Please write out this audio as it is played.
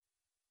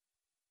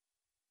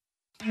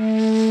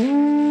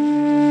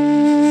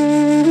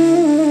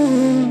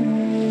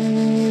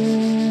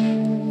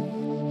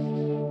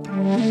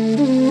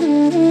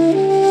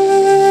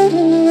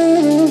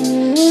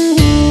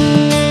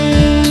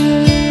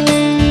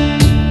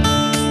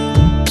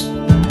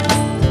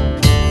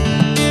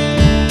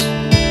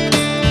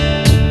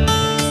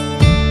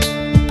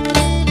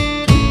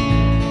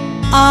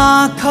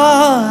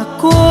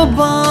आँखाको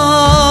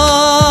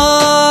बाण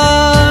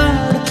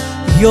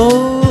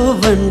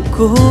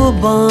यौवनको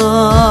बाण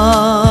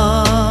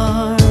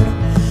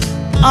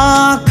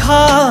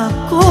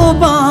आँखाको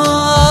बाण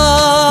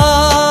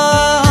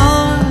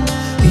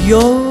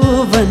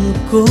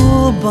यौवनको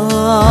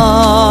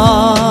बाण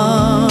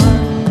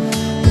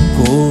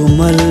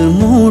कोमल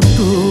मुटुलाई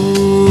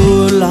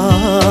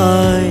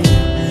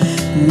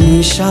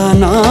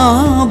निशाना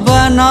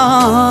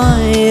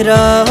बनाएर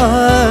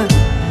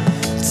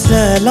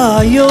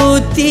चलायो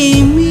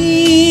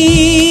तिमीले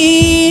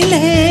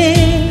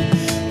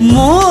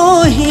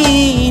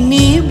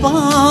मोहिनी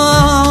बाण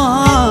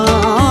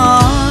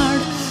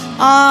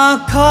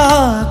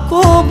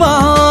आँखाको बाण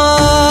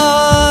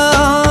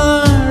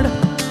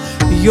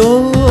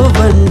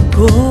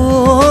यौवनको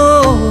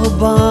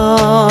बाण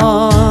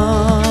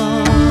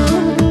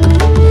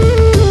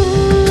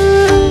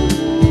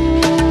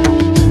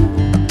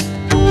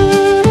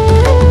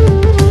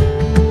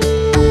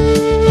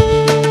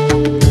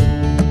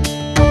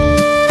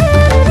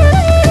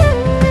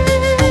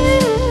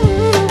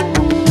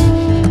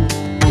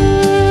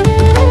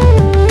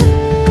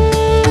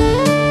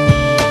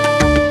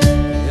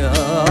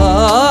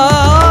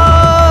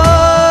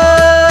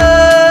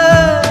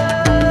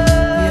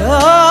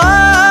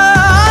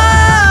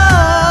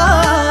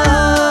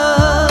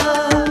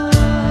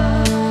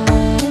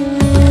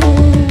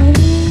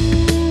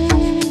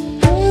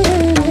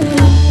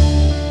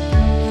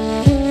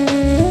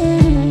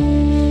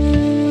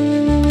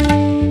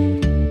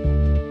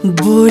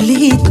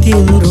बोली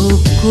तिम्रो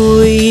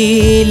कोइलीको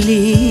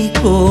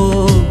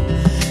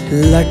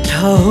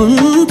लट्ठा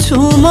हुन्छु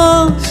म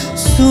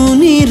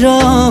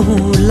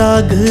सुनिरहूँ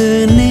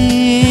लाग्ने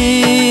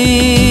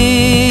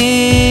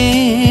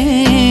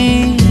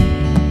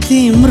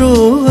तिम्रो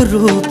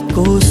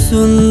रूपको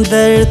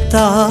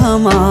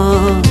सुन्दरतामा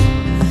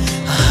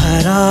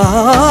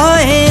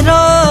हराएर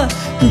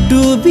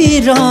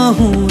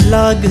डुबिरहूँ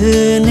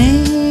लाग्ने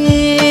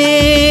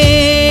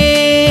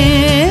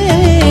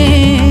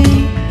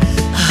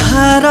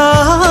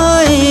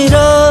हराएर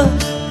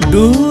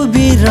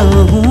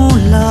डुबिरहूँ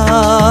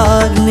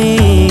लाग्ने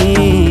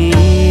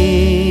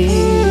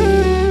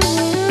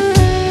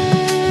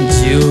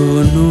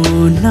जिउनु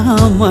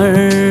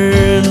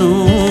नमर्नु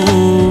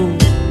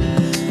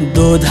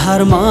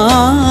दोधारमा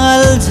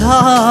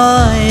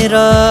अल्झाएर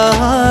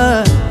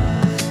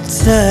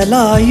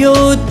चलायो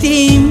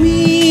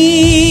तिमीले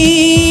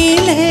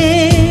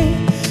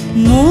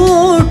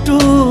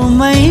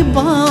मुटुमै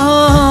बाण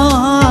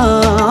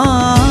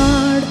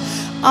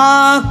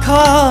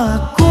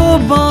आँखाको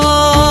बाण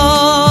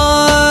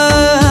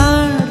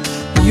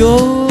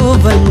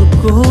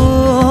यौवनको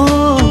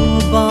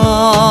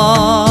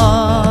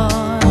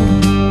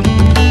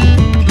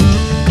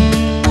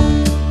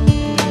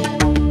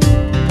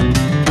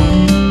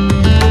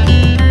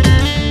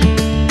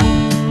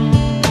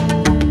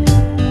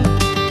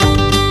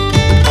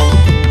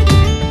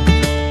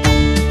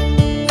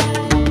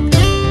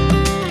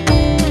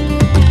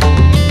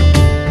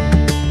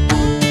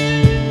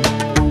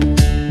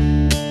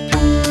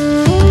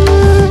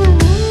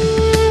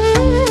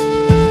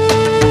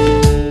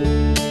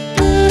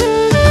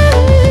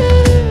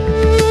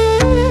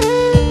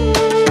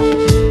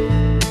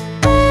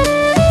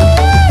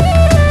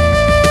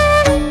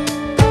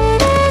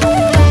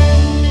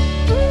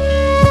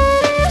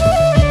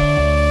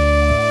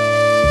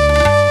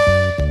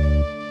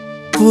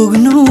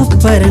पुग्नु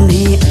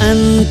पर्ने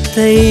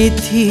अन्तै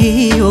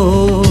थियो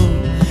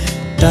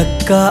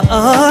टक्का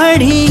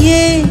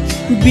आडिए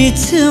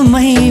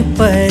बिचमै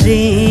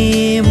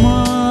परेमा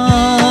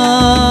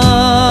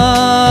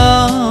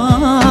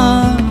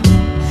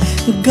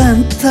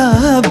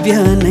गन्तव्य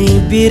नै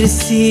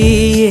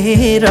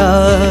बिर्सिएर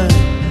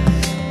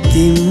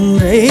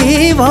तिम्रै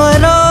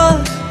भर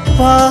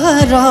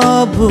पार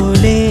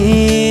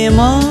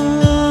भुलेमा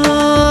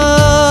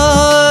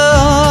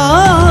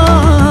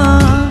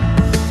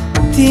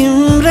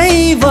तिम्रै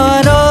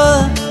भर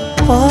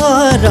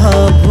पार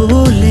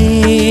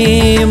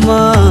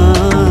भुलेमा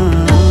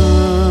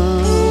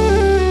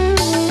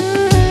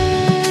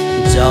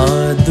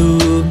जादु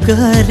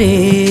गरे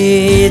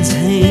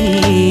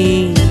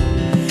झैं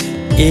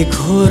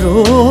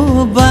एखोरो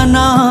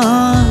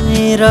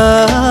बनाएर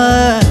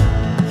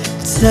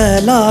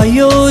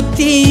चलायो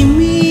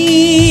तिमीले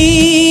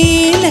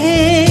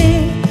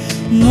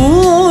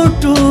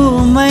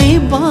मुटुमै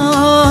बाण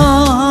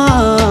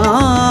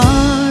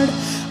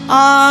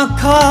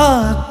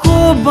आँखाको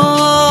बाण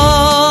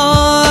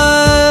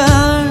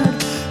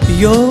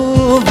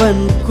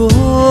यौवनको